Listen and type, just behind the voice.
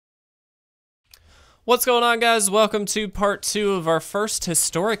What's going on, guys? Welcome to part 2 of our first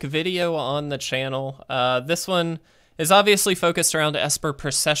historic video on the channel. This one is obviously focused around Esper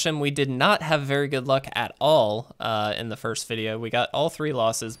Procession. We did not have very good luck at all in the first video. We got all 3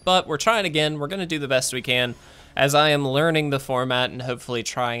 losses, but we're trying again. We're going to do the best we can as I am learning the format and hopefully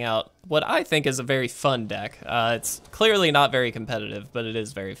trying out what I think is a very fun deck. It's clearly not very competitive, but it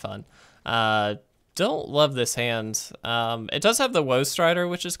is very fun. Don't love this hand. It does have the Woe Strider,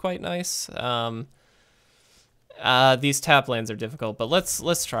 which is quite nice. These tap lands are difficult, but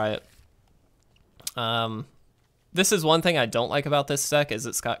let's try it. This is one thing I don't like about this deck, is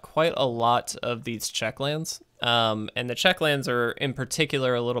it's got quite a lot of these check lands. And the check lands are in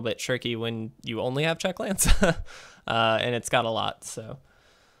particular a little bit tricky when you only have check lands. And it's got a lot, so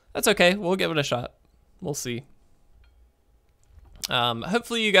that's okay. We'll give it a shot. We'll see.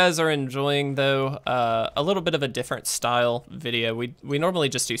 Hopefully you guys are enjoying, though, a little bit of a different style video. We normally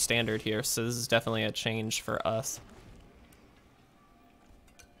just do standard here, so this is definitely a change for us.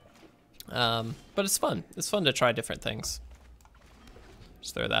 But it's fun. It's fun to try different things.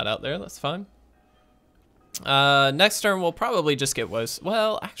 Just throw that out there. That's fine. Next turn, we'll probably just get Woes.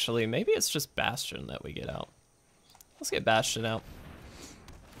 Well, actually, maybe it's just Bastion that we get out. Let's get Bastion out.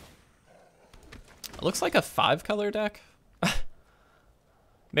 It looks like a 5-color deck.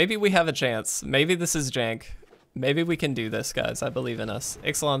 Maybe we have a chance. Maybe this is jank. Maybe we can do this, guys. I believe in us.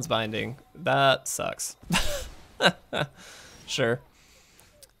 Ixalan's Binding. That sucks. Sure.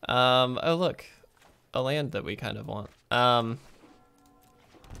 Oh, look. A land that we kind of want. I'm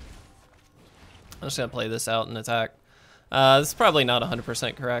just going to play this out and attack. This is probably not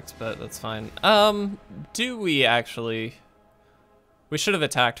 100% correct, but that's fine. Do we actually... We should have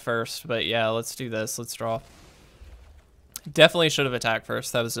attacked first, but yeah, let's do this. Let's draw. Definitely should have attacked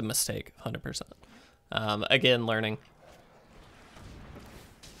first. That was a mistake, 100%. Again, learning.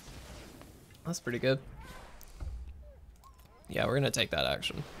 That's pretty good. Yeah, we're gonna take that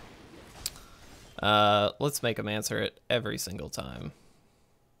action. Let's make him answer it every single time.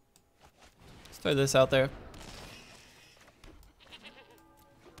 Let's throw this out there.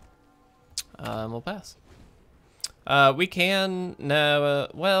 We'll pass. We can now,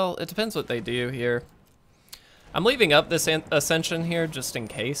 well, it depends what they do here. I'm leaving up this Ascension here just in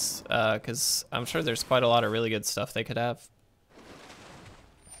case, because I'm sure there's quite a lot of really good stuff they could have.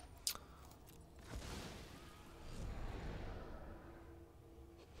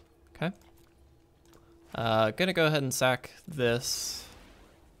 Okay. Gonna go ahead and sack this.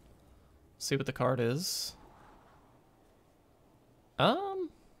 See what the card is.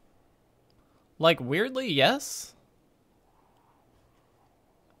 Like, weirdly, yes?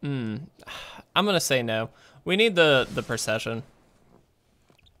 I'm gonna say no. We need the procession.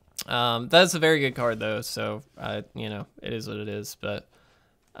 That's a very good card though, so you know, it is what it is, but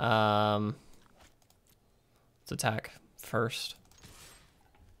let's attack first.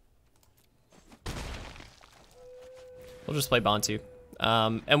 We'll just play Bontu.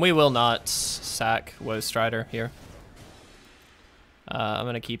 And we will not sack Woe Strider here. I'm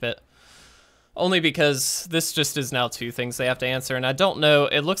gonna keep it. Only because this just is now 2 things they have to answer, and I don't know,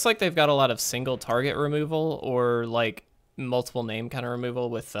 it looks like they've got a lot of single target removal or like multiple name kind of removal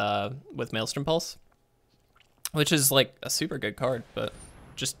with Maelstrom Pulse, which is like a super good card, but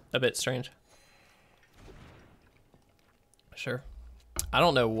just a bit strange. Sure. I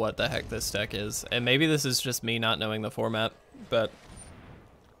don't know what the heck this deck is, and maybe this is just me not knowing the format, but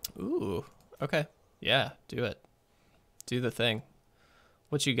ooh, okay. Yeah, do it. Do the thing.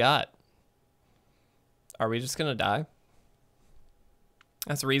 What you got? Are we just gonna die?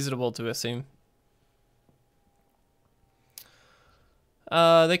 That's reasonable to assume.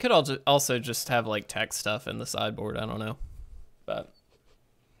 They could also just have like tech stuff in the sideboard. I don't know, but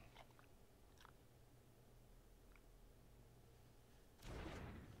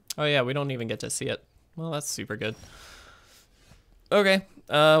oh yeah, we don't even get to see it. Well, that's super good. Okay,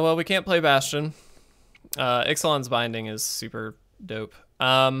 well, we can't play Bastion. Ixalan's Binding is super dope.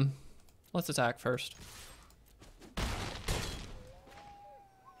 Let's attack first.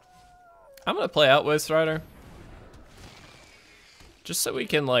 I'm gonna play out Woe Strider, just so we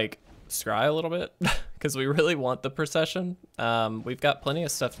can like scry a little bit, because we really want the procession. We've got plenty of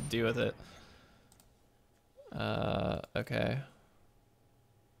stuff to do with it. Okay.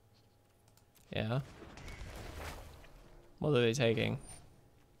 Yeah. What are they taking?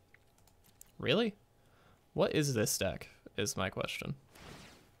 Really? What is this deck, is my question.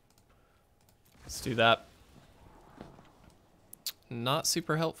 Let's do that. Not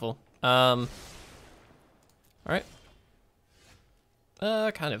super helpful. All right.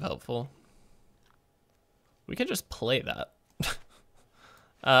 Kind of helpful. We could just play that.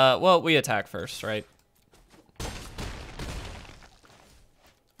 Well, we attack first, right?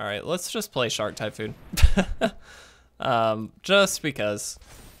 All right, let's just play Shark Typhoon. Just because.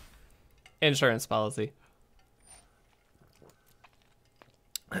 Insurance policy.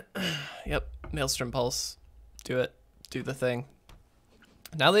 Yep, Maelstrom Pulse. Do it. Do the thing.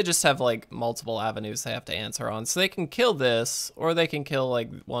 Now they just have like multiple avenues they have to answer on. So they can kill this, or they can kill like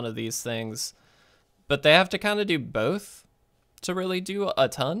one of these things. But they have to kind of do both to really do a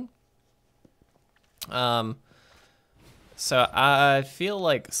ton. So I feel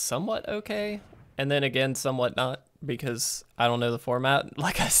like somewhat okay, and then again somewhat not, because I don't know the format,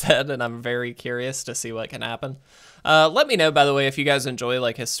 like I said, and I'm very curious to see what can happen. Let me know, by the way, if you guys enjoy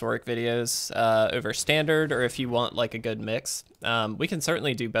like historic videos over standard, or if you want like a good mix. We can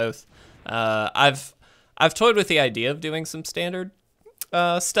certainly do both. I've toyed with the idea of doing some standard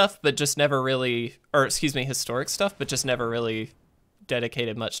stuff, but just never really, or excuse me, historic stuff, but just never really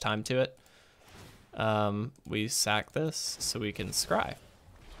dedicated much time to it. We sack this so we can scry.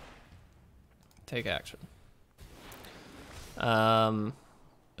 Take action. Oh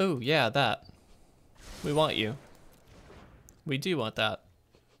yeah, that. We want you. We do want that.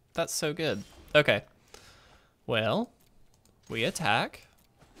 That's so good. Okay. Well, we attack.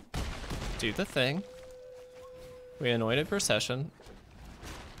 Do the thing. We Anointed Procession.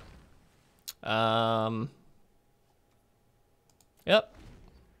 Yep.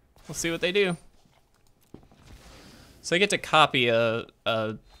 We'll see what they do. So they get to copy a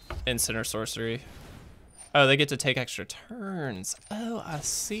instant or sorcery. Oh, they get to take extra turns. Oh, I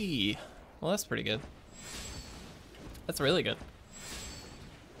see. Well, that's pretty good. That's really good.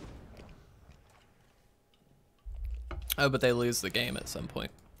 Oh, but they lose the game at some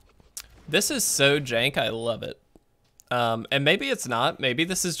point. This is so jank, I love it. And maybe it's not. Maybe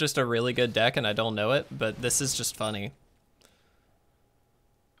this is just a really good deck and I don't know it, but this is just funny.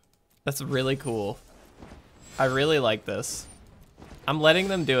 That's really cool. I really like this. I'm letting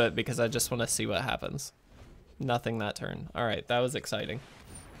them do it because I just want to see what happens. Nothing that turn. All right, that was exciting.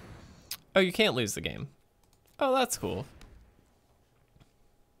 Oh, you can't lose the game. Oh, that's cool.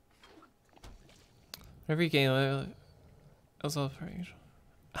 Every game,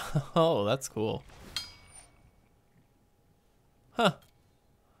 oh, that's cool. Huh.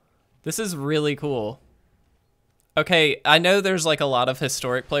 This is really cool. Okay, I know there's like a lot of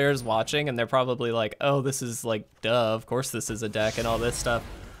historic players watching and they're probably like, oh, this is like, duh, of course this is a deck and all this stuff.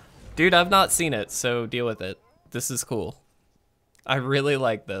 Dude, I've not seen it, so deal with it. This is cool. I really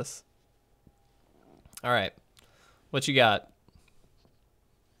like this. All right, what you got?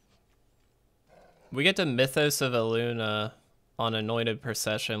 We get to Mythos of Illuna on Anointed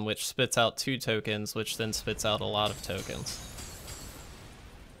Procession, which spits out 2 tokens, which then spits out a lot of tokens.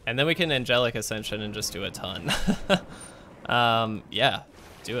 And then we can Angelic Ascension and just do a ton. Yeah,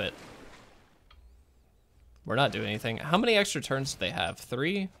 do it. We're not doing anything. How many extra turns do they have?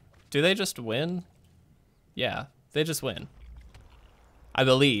 3? Do they just win? Yeah, they just win. I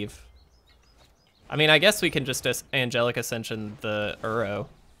believe. I mean, I guess we can just Angelic Ascension the Uro.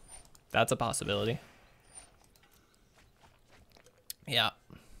 That's a possibility. Yeah.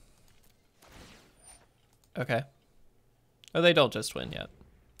 Okay. Oh, they don't just win yet.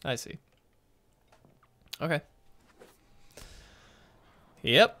 I see. Okay.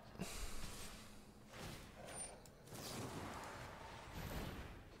 Yep.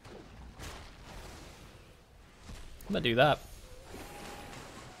 I'm gonna do that.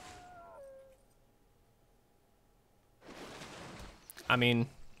 I mean,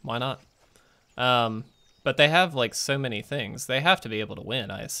 why not? But they have like so many things. They have to be able to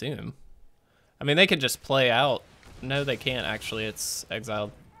win, I assume. I mean, they could just play out. No, they can't actually. It's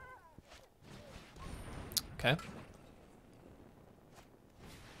exiled. Okay.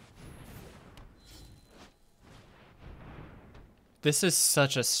 This is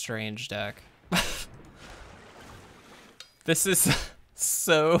such a strange deck. This is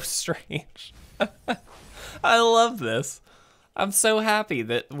so strange. I love this. I'm so happy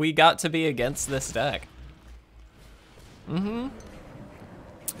that we got to be against this deck. Do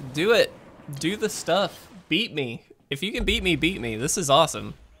it. Do the stuff. Beat me. If you can beat me, beat me. This is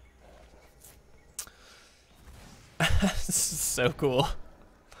awesome. This is so cool.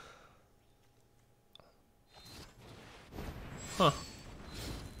 Huh.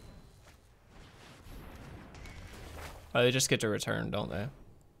 Oh, they just get to return, don't they?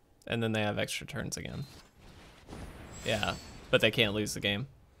 And then they have extra turns again. Yeah, but they can't lose the game.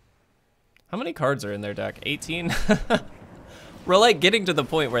 How many cards are in their deck? 18? We're like getting to the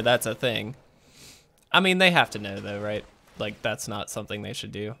point where that's a thing. I mean, they have to know though, right? Like, that's not something they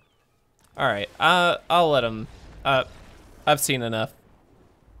should do. All right, I'll let them. I've seen enough.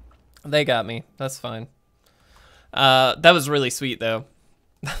 They got me. That's fine. That was really sweet, though.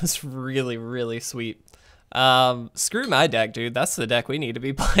 That was really, really sweet. Screw my deck, dude. That's the deck we need to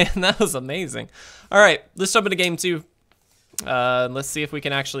be playing. That was amazing. All right, let's jump into game 2. Let's see if we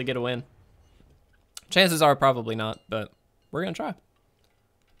can actually get a win. Chances are probably not, but we're going to try.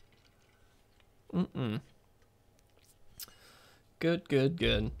 Good, good,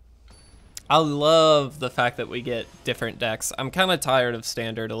 good. I love the fact that we get different decks. I'm kind of tired of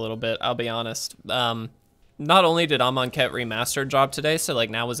Standard a little bit, I'll be honest. Not only did Amonkhet Remastered drop today, so like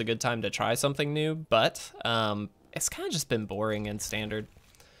now was a good time to try something new, but it's kind of just been boring in Standard.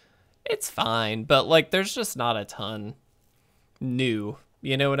 It's fine, but like there's just not a ton new,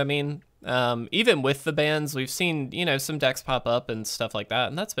 you know what I mean? Even with the bans, we've seen, you know, some decks pop up and stuff like that,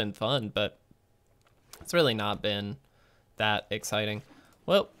 and that's been fun, but it's really not been that exciting.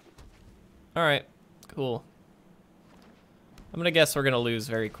 Well, all right, cool. I'm gonna guess we're gonna lose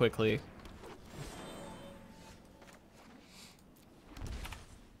very quickly.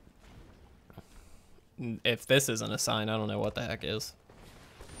 If this isn't a sign, I don't know what the heck is.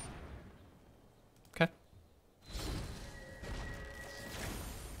 Okay.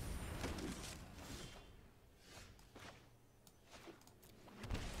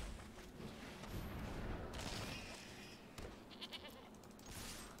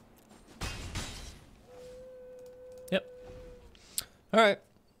 Yep. All right.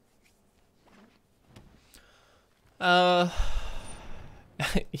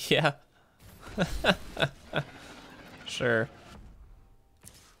 Yeah. Sure.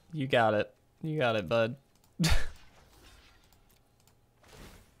 You got it. You got it, bud.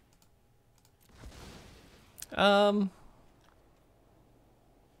 Of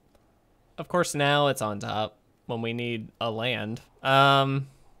course now it's on top when we need a land.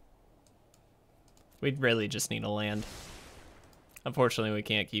 We'd really just need a land. Unfortunately, we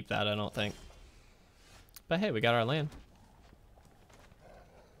can't keep that, I don't think. But hey, we got our land.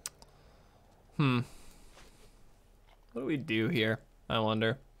 What do we do here? I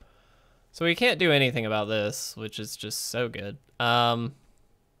wonder. So we can't do anything about this, which is just so good. No,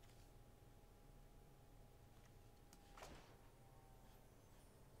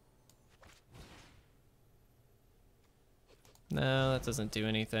 that doesn't do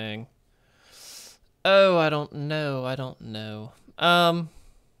anything. Oh, I don't know. I don't know.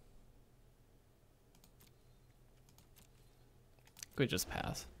 We just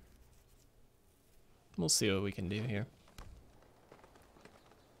pass. We'll see what we can do here.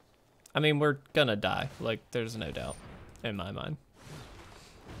 I mean, we're gonna die. Like, there's no doubt in my mind.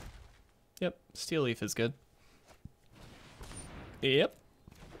 Yep, Steel Leaf is good. Yep.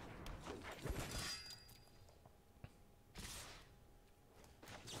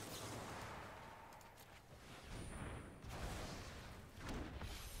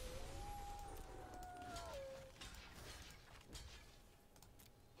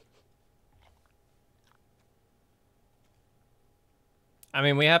 I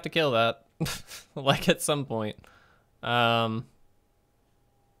mean, we have to kill that, like, at some point.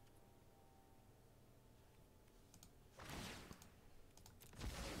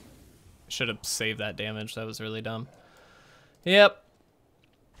 Should have saved that damage. That was really dumb. Yep.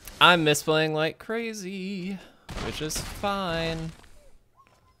 I'm misplaying like crazy, which is fine.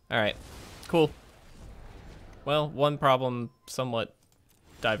 All right, cool. Well, one problem somewhat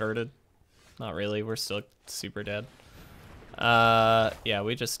diverted. Not really, we're still super dead. Yeah,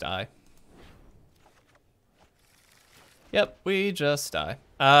 we just die. Yep, we just die.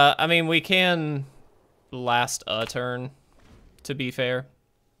 I mean, we can last a turn, to be fair.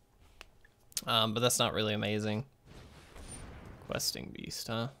 But that's not really amazing. Questing Beast,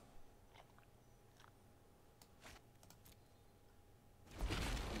 huh?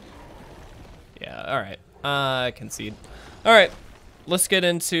 Yeah, alright. I concede. Alright, let's get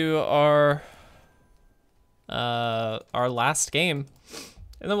into our last game,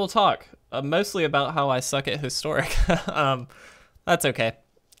 and then we'll talk mostly about how I suck at Historic. That's okay.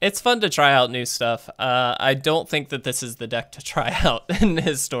 It's fun to try out new stuff. I don't think that this is the deck to try out in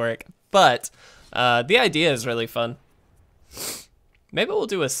Historic, but the idea is really fun. Maybe we'll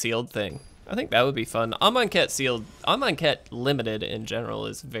do a sealed thing. I think that would be fun. Amonkhet sealed, Amonkhet limited in general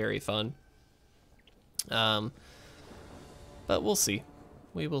is very fun. But we'll see.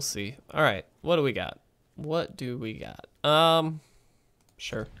 We will see. All right, what do we got? What do we got?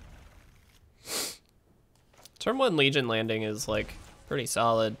 Sure. Turn 1 Legion landing is like pretty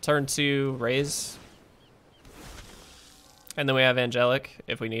solid. Turn 2 raise. And then we have Angelic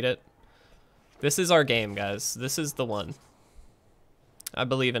if we need it. This is our game, guys. This is the one. I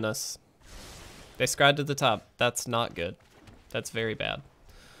believe in us. They scried to the top. That's not good. That's very bad.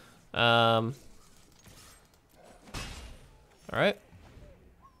 All right.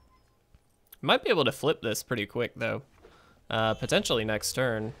 Might be able to flip this pretty quick though. Potentially next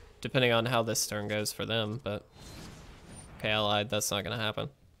turn, depending on how this turn goes for them, but okay, allied, that's not gonna happen.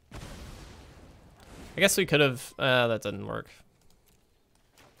 I guess we could have, that didn't work.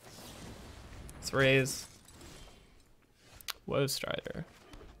 Let's raise. Woe Strider.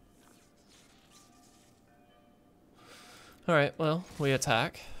 All right, well, we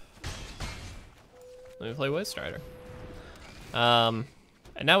attack. Let me play Woe Strider. And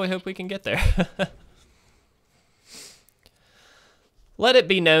now we hope we can get there. Let it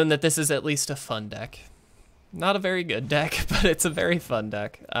be known that this is at least a fun deck. Not a very good deck, but it's a very fun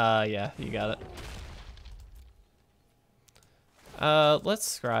deck. Yeah, you got it.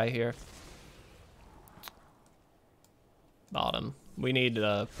 Let's scry here. Bottom. We need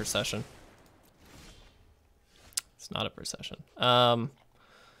a procession. It's not a procession.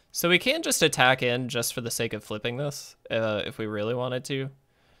 So we can just attack in just for the sake of flipping this, if we really wanted to.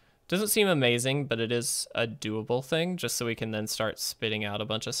 Doesn't seem amazing, but it is a doable thing, just so we can then start spitting out a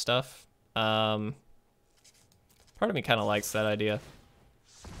bunch of stuff. Part of me kind of likes that idea.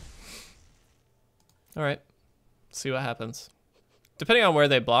 All right, see what happens. Depending on where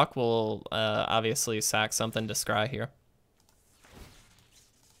they block, we'll obviously sack something to scry here.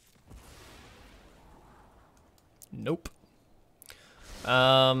 Nope.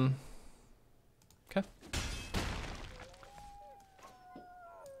 Okay.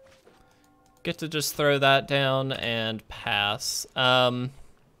 Get to just throw that down and pass. I'm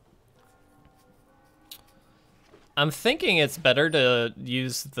thinking it's better to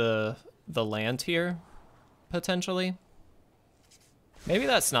use the land here, potentially. Maybe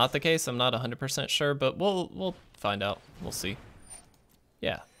that's not the case. I'm not 100% sure, but we'll find out. We'll see.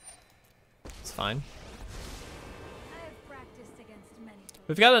 Yeah, it's fine.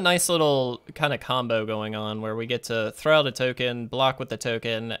 We've got a nice little kind of combo going on where we get to throw out a token, block with the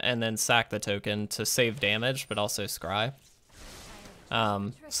token, and then sack the token to save damage, but also scry.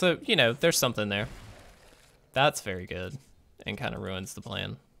 So, you know, there's something there. That's very good and kind of ruins the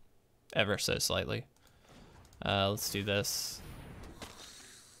plan ever so slightly. Let's do this.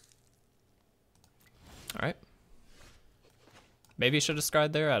 All right. Maybe should have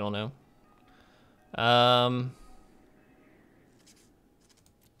scried there. I don't know.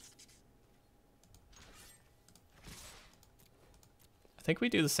 I think we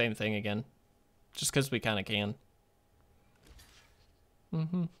do the same thing again, just because we kind of can.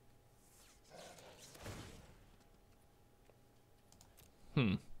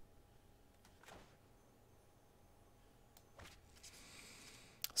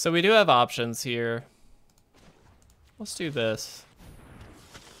 So we do have options here. Let's do this.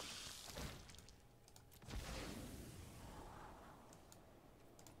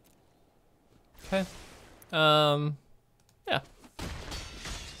 Okay. Yeah.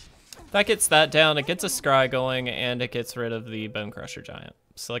 That gets that down, it gets a scry going, and it gets rid of the Bone Crusher Giant.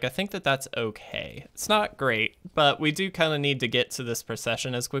 So, like, I think that that's okay. It's not great, but we do kind of need to get to this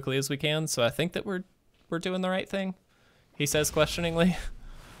procession as quickly as we can, so I think that we're doing the right thing, he says questioningly.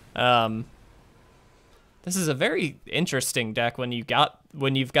 This is a very interesting deck when you've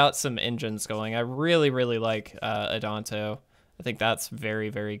got some engines going. I really, really like Adanto. I think that's very,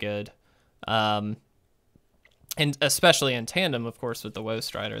 very good. And especially in tandem, of course, with the Woe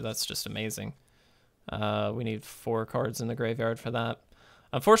Strider. That's just amazing. We need 4 cards in the graveyard for that.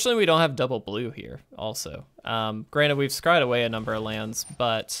 Unfortunately, we don't have double blue here also. Granted, we've scryed away a number of lands,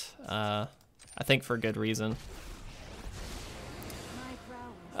 but I think for good reason.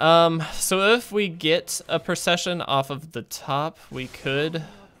 So if we get a procession off of the top, we could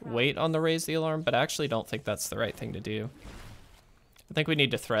wait on the Raise the Alarm, but I actually don't think that's the right thing to do. I think we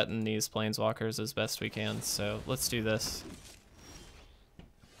need to threaten these planeswalkers as best we can, so let's do this.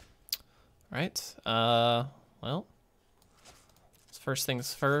 All right, well, first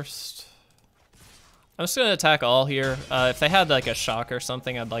things first. I'm just gonna attack all here. If they had like a shock or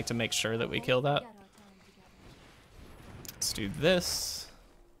something, I'd like to make sure that we kill that. Let's do this.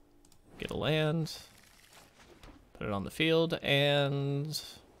 Get a land. Put it on the field, and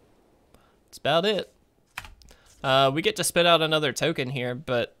that's about it. We get to spit out another token here,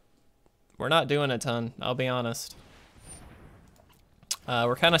 but we're not doing a ton, I'll be honest.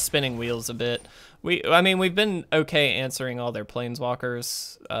 We're kind of spinning wheels a bit. I mean, we've been okay answering all their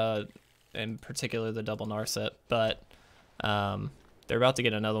planeswalkers, in particular the double Narset, but they're about to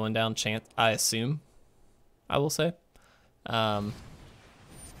get another one down, I assume, I will say. Oh,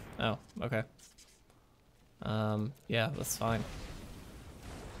 okay. Yeah, that's fine.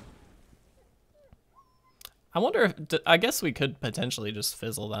 I wonder if, I guess we could potentially just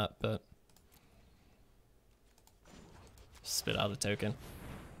fizzle that, but spit out a token.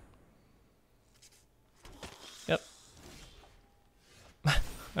 Yep.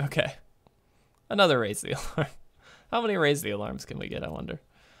 Okay. Another raise the alarm. How many raise the alarms can we get, I wonder?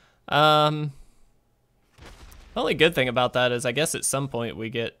 The only good thing about that is I guess at some point we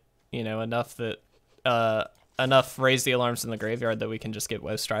get, you know, enough that, enough raise the alarms in the graveyard that we can just get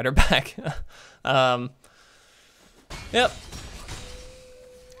Woe Strider back. Yep.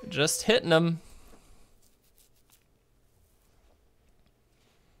 Just hitting them.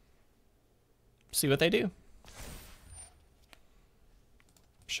 See what they do.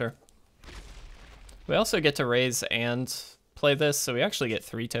 Sure. We also get to raise and play this, so we actually get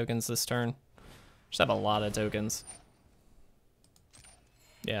 3 tokens this turn. Just have a lot of tokens.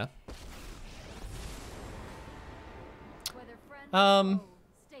 Yeah.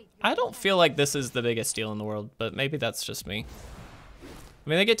 I don't feel like this is the biggest deal in the world, but maybe that's just me. I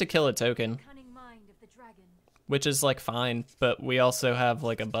mean, they get to kill a token, which is like fine, but we also have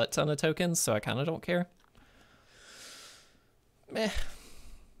like a butt ton of tokens, so I kind of don't care. Meh.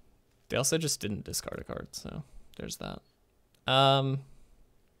 They also just didn't discard a card, so there's that.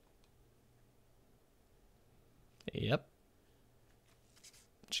 Yep.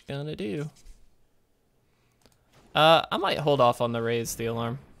 What you gonna do? I might hold off on the raise the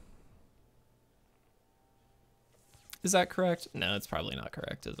alarm. Is that correct? No, it's probably not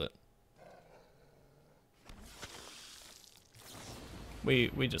correct, is it?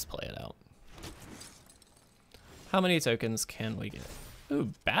 We just play it out. How many tokens can we get? Ooh,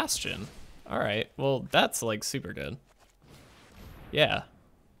 Bastion. All right, well, that's like super good. Yeah,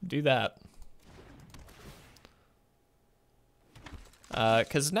 do that.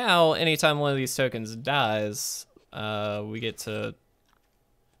 Because now, anytime one of these tokens dies, we get to...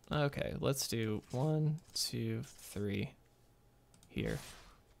 Okay, let's do 1, 2, 3 here.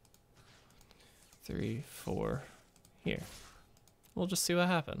 3, 4 here. We'll just see what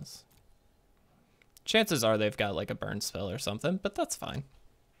happens. Chances are they've got like a burn spell or something, but that's fine.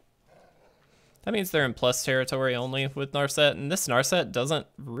 That means they're in plus territory only with Narset, and this Narset doesn't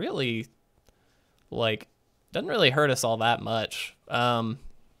really, like, doesn't really hurt us all that much.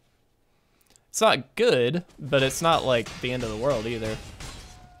 It's not good, but it's not like the end of the world either.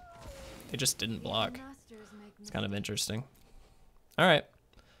 It just didn't block. It's kind of interesting. All right.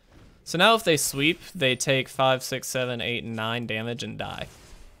 So now if they sweep, they take 5, 6, 7, 8, and 9 damage and die.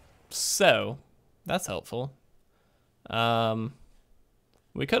 So that's helpful.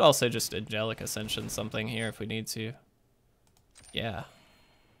 We could also just Angelic Ascension something here if we need to. Yeah,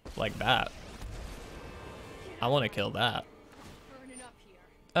 like that. I want to kill that.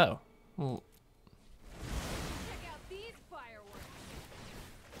 Oh, well.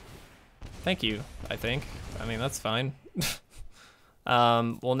 Thank you, I think. I mean, that's fine.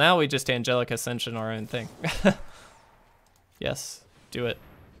 Well, now we just Angelic Ascension our own thing. Yes, do it.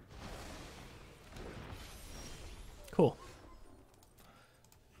 Cool.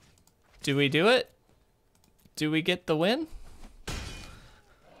 Do we do it? Do we get the win?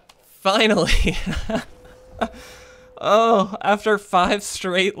 Finally. Oh, after 5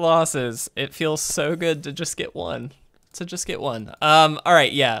 straight losses, it feels so good to just get one. All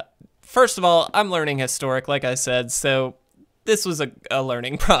right, yeah. First of all, I'm learning Historic, like I said, so this was a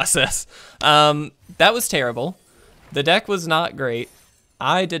learning process. That was terrible. The deck was not great.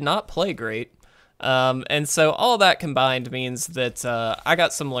 I did not play great. And so all that combined means that I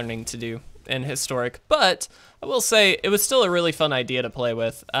got some learning to do in Historic, but I will say it was still a really fun idea to play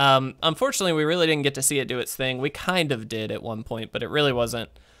with. Unfortunately, we really didn't get to see it do its thing. We kind of did at one point, but it really wasn't.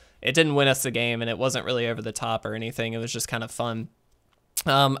 It didn't win us the game, and it wasn't really over the top or anything. It was just kind of fun.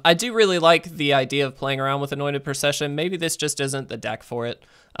 I do really like the idea of playing around with Anointed Procession. Maybe this just isn't the deck for it,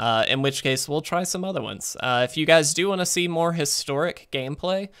 in which case we'll try some other ones. If you guys do want to see more Historic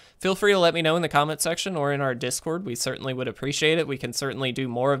gameplay, feel free to let me know in the comment section or in our Discord. We certainly would appreciate it. We can certainly do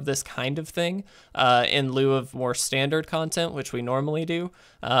more of this kind of thing in lieu of more standard content, which we normally do,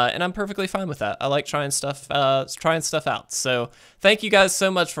 and I'm perfectly fine with that. I like trying stuff out. So thank you guys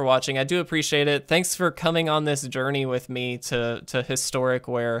so much for watching. I do appreciate it. Thanks for coming on this journey with me to Historic,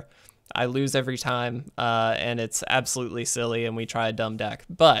 where I lose every time, and it's absolutely silly, and we try a dumb deck,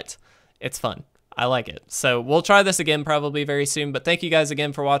 but it's fun. I like it. So we'll try this again probably very soon, but thank you guys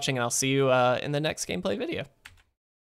again for watching, and I'll see you in the next gameplay video.